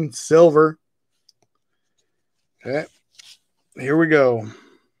Green, silver. Okay. Here we go.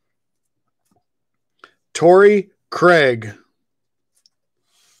 Torrey Craig.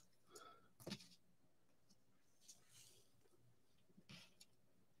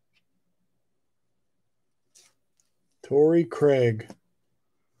 Torrey Craig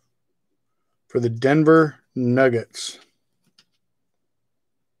for the Denver Nuggets.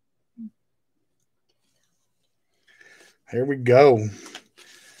 Here we go.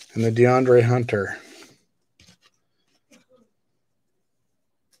 And the DeAndre Hunter.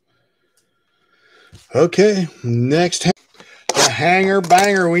 Okay, next. The hanger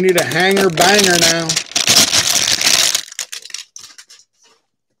banger. We need a hanger banger now.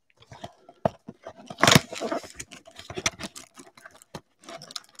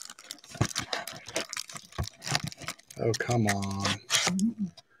 Oh, come on.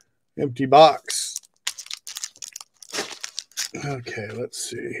 Empty box. Okay, let's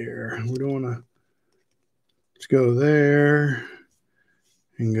see here. We don't want to. Let's go there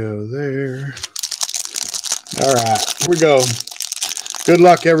and go there. All right, here we go. Good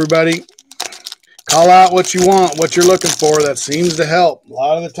luck, everybody. Call out what you want, what you're looking for. That seems to help. A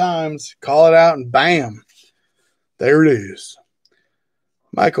lot of the times, call it out and bam. There it is.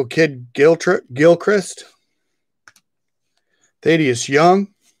 Michael Kidd Gilchrist. Thaddeus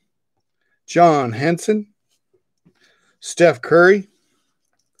Young. John Henson. Steph Curry.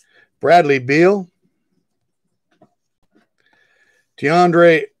 Bradley Beal.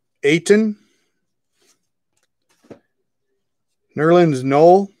 DeAndre Ayton. Nerlens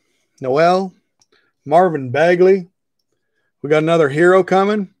Noel. Marvin Bagley. We got another hero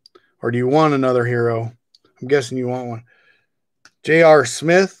coming? Or do you want another hero? I'm guessing you want one. J.R.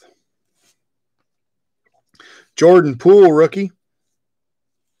 Smith. Jordan Poole, rookie.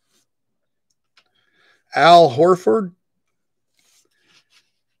 Al Horford.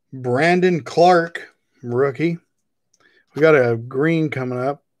 Brandon Clark, rookie. We got a green coming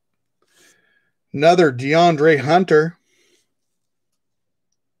up. Another DeAndre Hunter.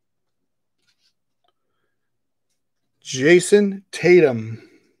 Jason Tatum.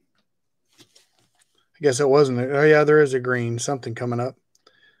 I guess it wasn't. Oh, yeah, there is a green. Something coming up.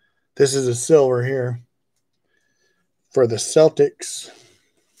 This is a silver here for the Celtics.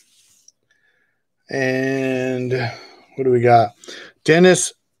 And what do we got?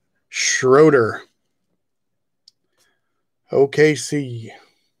 Dennis Schroeder. OKC.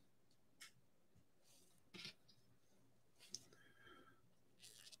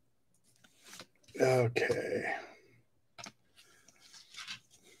 Okay.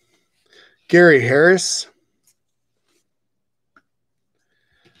 Gary Harris.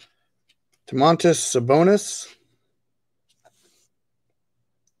 Domantas Sabonis.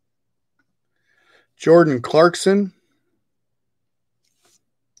 Jordan Clarkson.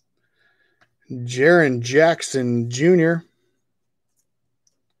 Jaren Jackson Jr.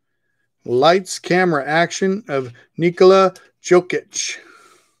 Lights, camera, action of Nikola Jokic.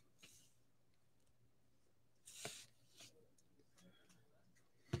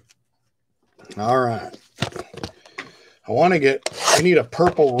 All right. We need a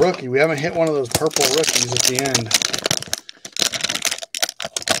purple rookie. We haven't hit one of those purple rookies at the end.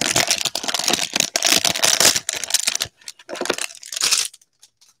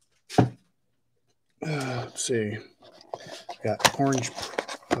 Let's see. Got orange.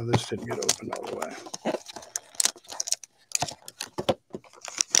 Oh, this didn't get opened all the way.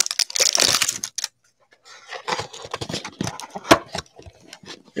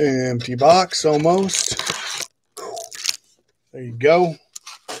 Empty box almost. There you go.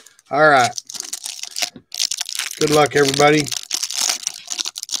 All right. Good luck, everybody.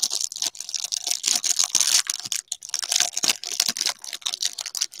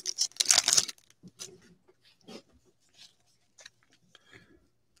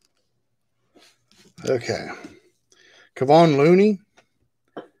 Okay. Kevon Looney.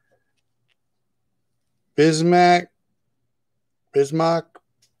 Bismack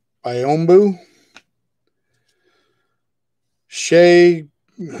Biombu. Shea,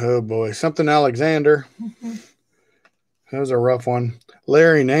 oh boy, something Alexander. That was a rough one.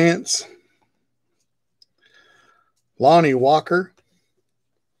 Larry Nance. Lonnie Walker.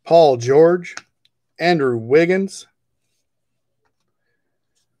 Paul George. Andrew Wiggins.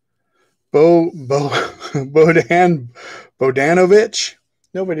 Bodanovich.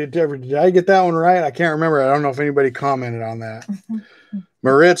 Did I get that one right? I can't remember. I don't know if anybody commented on that.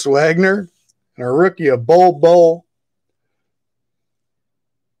 Moritz Wagner. And a rookie of Bull.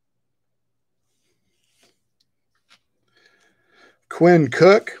 Quinn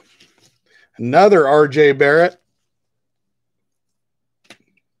Cook. Another R.J. Barrett.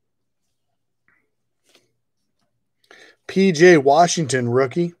 P.J. Washington,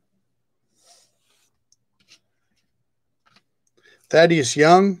 rookie. Thaddeus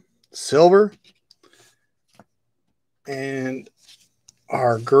Young, silver. And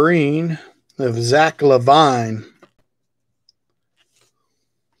our green of Zach Levine.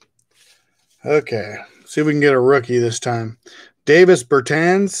 Okay, see if we can get a rookie this time. Davis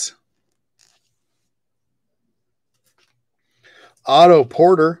Bertans. Otto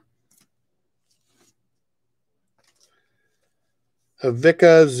Porter.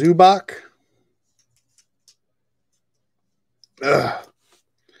 Ivica Zubac.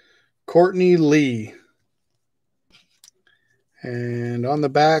 Courtney Lee. And on the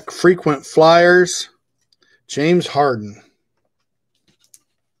back, frequent flyers, James Harden.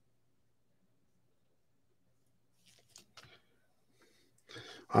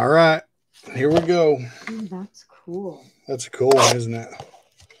 All right, here we go. That's cool. That's a cool one, isn't it?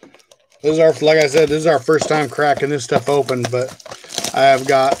 This is our, like I said, this is our first time cracking this stuff open, but I have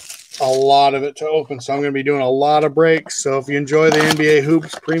got a lot of it to open, so I'm going to be doing a lot of breaks. So if you enjoy the NBA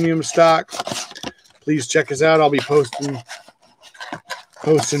Hoops premium stock, please check us out. I'll be posting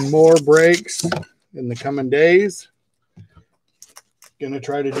more breaks in the coming days. Going to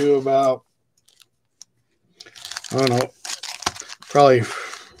try to do about, I don't know, probably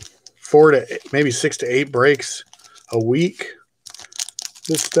 4 to maybe 6 to 8 breaks a week.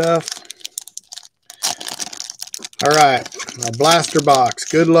 This stuff. All right, a blaster box.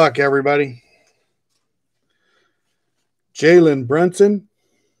 Good luck, everybody. Jalen Brunson.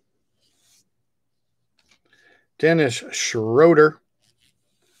 Dennis Schroeder.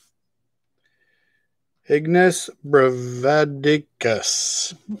 Ignas Bravadikas.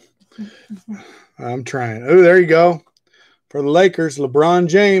 I'm trying. Oh, there you go. For the Lakers, LeBron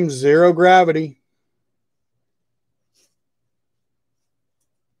James, zero gravity.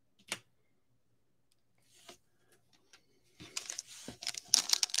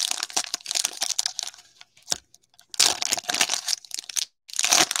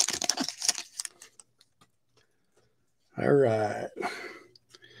 All right.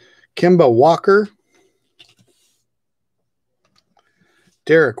 Kemba Walker.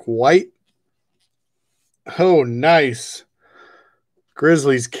 Derek White. Oh, nice.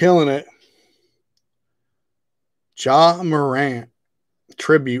 Grizzlies killing it. Ja Morant.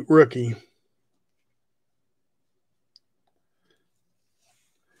 Tribute rookie.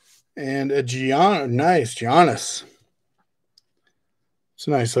 And a nice Giannis. It's a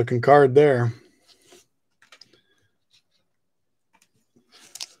nice looking card there.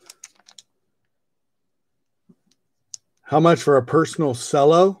 How much for a personal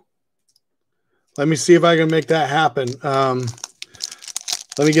cello? Let me see if I can make that happen.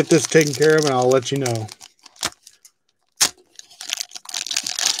 Let me get this taken care of and I'll let you know.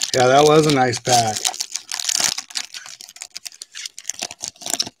 Yeah, that was a nice pack.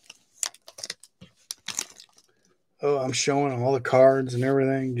 Oh, I'm showing all the cards and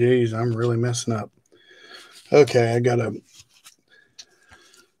everything. Jeez, I'm really messing up. Okay, I got to...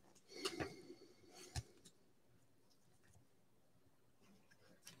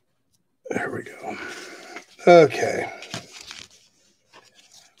 There we go. Okay.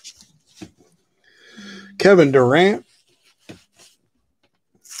 Kevin Durant.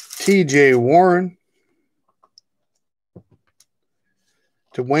 TJ Warren.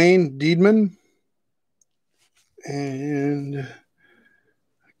 Dwayne Dedman. And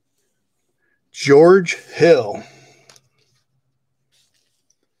George Hill.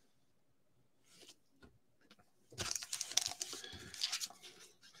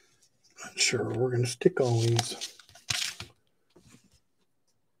 Not sure we're going to stick all these.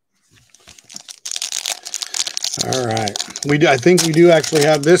 All right. I think we do actually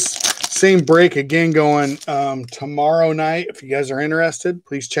have this same break again going tomorrow night. If you guys are interested,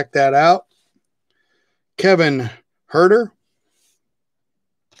 please check that out. Kevin Herter.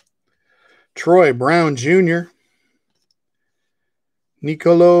 Troy Brown Jr.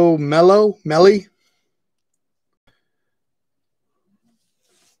 Nicolo Melli.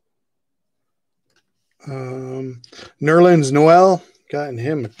 Nerlens Noel. Gotten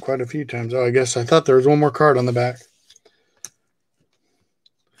him quite a few times. Oh, I guess I thought there was one more card on the back.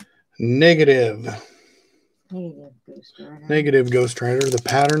 Negative Ghost Rider. Negative Ghost Rider. The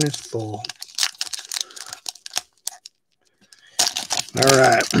pattern is full. All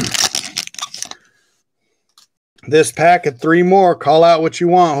right. This pack of 3 more. Call out what you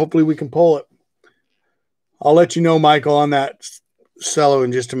want. Hopefully we can pull it. I'll let you know, Michael, on that cello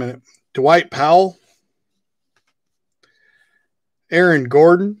in just a minute. Dwight Powell. Aaron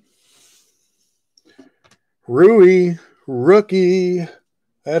Gordon. Rui, rookie.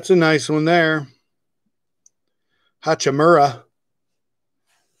 That's a nice one there. Hachimura.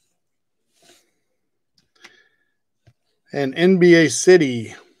 And NBA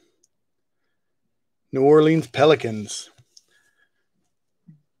City. New Orleans Pelicans.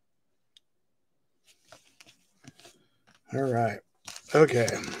 All right. Okay.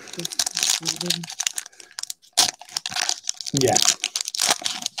 Yeah.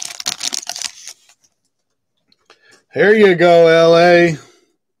 There you go, LA.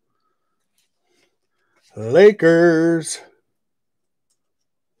 Lakers.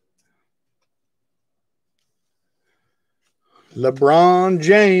 LeBron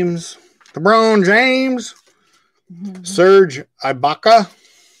James. LeBron James. Serge Ibaka.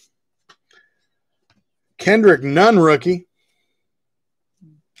 Kendrick Nunn rookie.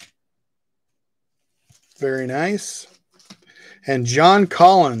 Very nice. And John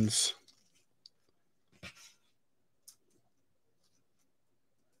Collins.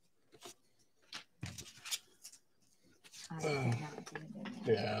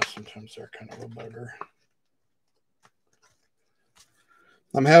 Yeah, sometimes they're kind of a bugger.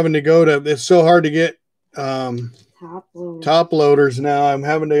 I'm having to go to, it's so hard to get top loaders now. I'm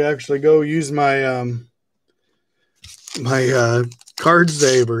having to actually go use my my card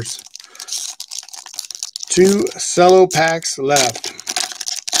savers. 2 cello packs left.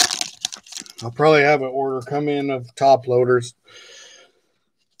 I'll probably have an order come in of top loaders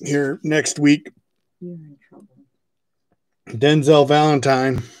here next week. You're in trouble. Denzel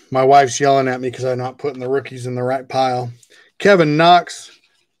Valentine. My wife's yelling at me because I'm not putting the rookies in the right pile. Kevin Knox.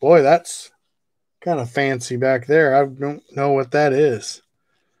 Boy, that's kind of fancy back there. I don't know what that is.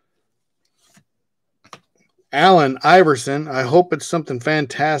 Allen Iverson. I hope it's something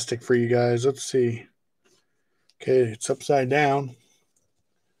fantastic for you guys. Let's see. Okay, it's upside down.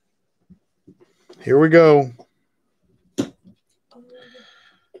 Here we go.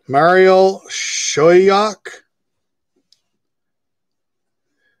 Mario Shoyak.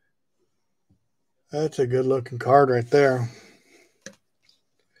 That's a good looking card right there.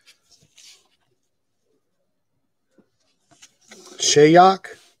 Shayak.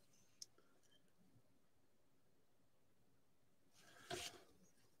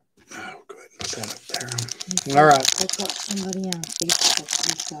 Oh, good. Put that up there. All right. I got somebody on Facebook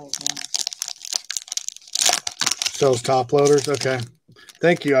who sells them. Sells top loaders? Okay.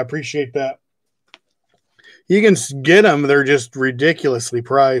 Thank you. I appreciate that. You can get them. They're just ridiculously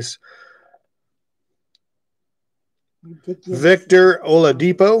priced. Victor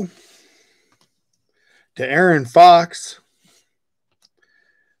Oladipo. To Aaron Fox.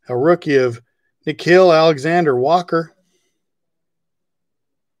 A rookie of Nickeil Alexander-Walker.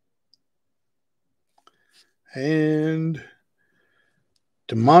 And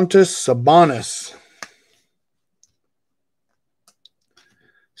Domantas Sabonis.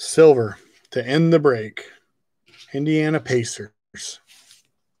 Silver to end the break. Indiana Pacers.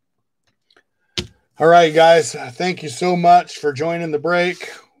 All right, guys. Thank you so much for joining the break.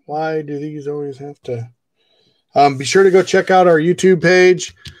 Why do these always have to? Be sure to go check out our YouTube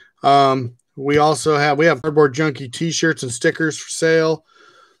page. We also have Cardboard Junkie t-shirts and stickers for sale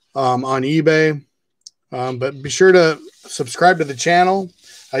on eBay. But be sure to subscribe to the channel.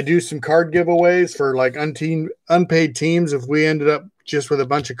 I do some card giveaways for like unpaid teams. If we ended up just with a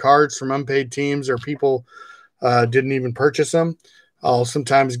bunch of cards from unpaid teams or people didn't even purchase them, I'll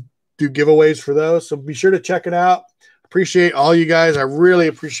sometimes do giveaways for those. So be sure to check it out. Appreciate all you guys. I really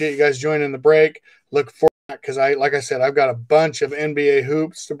appreciate you guys joining the break. Look forward to that because like I said, I've got a bunch of NBA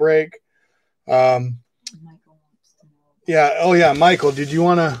hoops to break. Yeah. Oh yeah. Michael, did you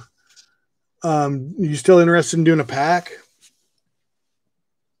want to, you still interested in doing a pack?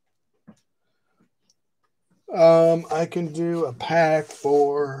 I can do a pack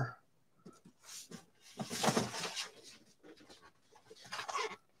for.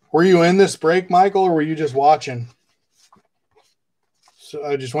 Were you in this break, Michael, or were you just watching? So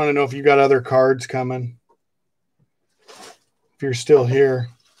I just want to know if you got other cards coming. If you're still here.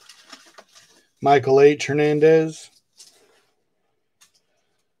 Michael H. Hernandez.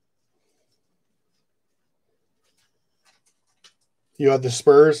 You have the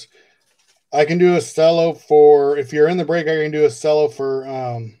Spurs. I can do a cello for, if you're in the break, I can do a cello for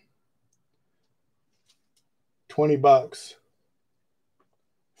 $20.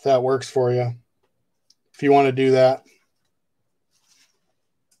 If that works for you. If you want to do that.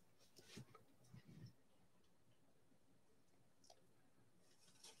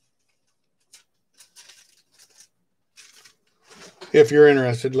 If you're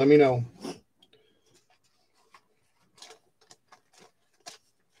interested, let me know.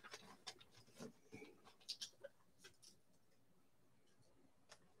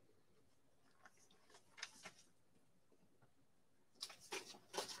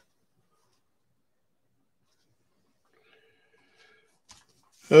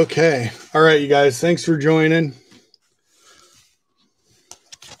 Okay. All right, you guys. Thanks for joining.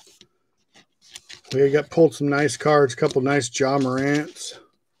 We got pulled some nice cards, a couple nice Ja Morants.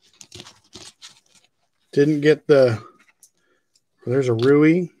 Didn't get the. There's a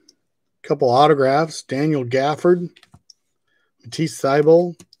Rui, couple autographs. Daniel Gafford, Matisse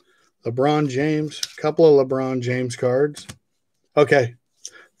Thybulle, LeBron James, a couple of LeBron James cards. Okay.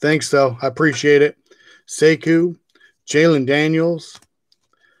 Thanks, though. I appreciate it. Sekou, Jalen Daniels,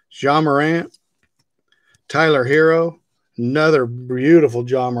 Ja Morant, Tyler Hero, another beautiful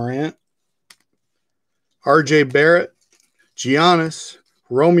Ja Morant, RJ Barrett, Giannis,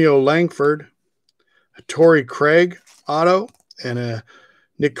 Romeo Langford, a Torrey Craig auto, and a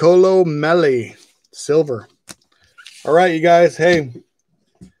Nicolo Melli silver. All right, you guys. Hey,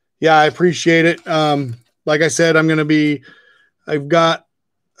 yeah, I appreciate it. Like I said, I've got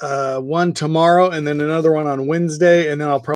one tomorrow and then another one on Wednesday, and then I'll probably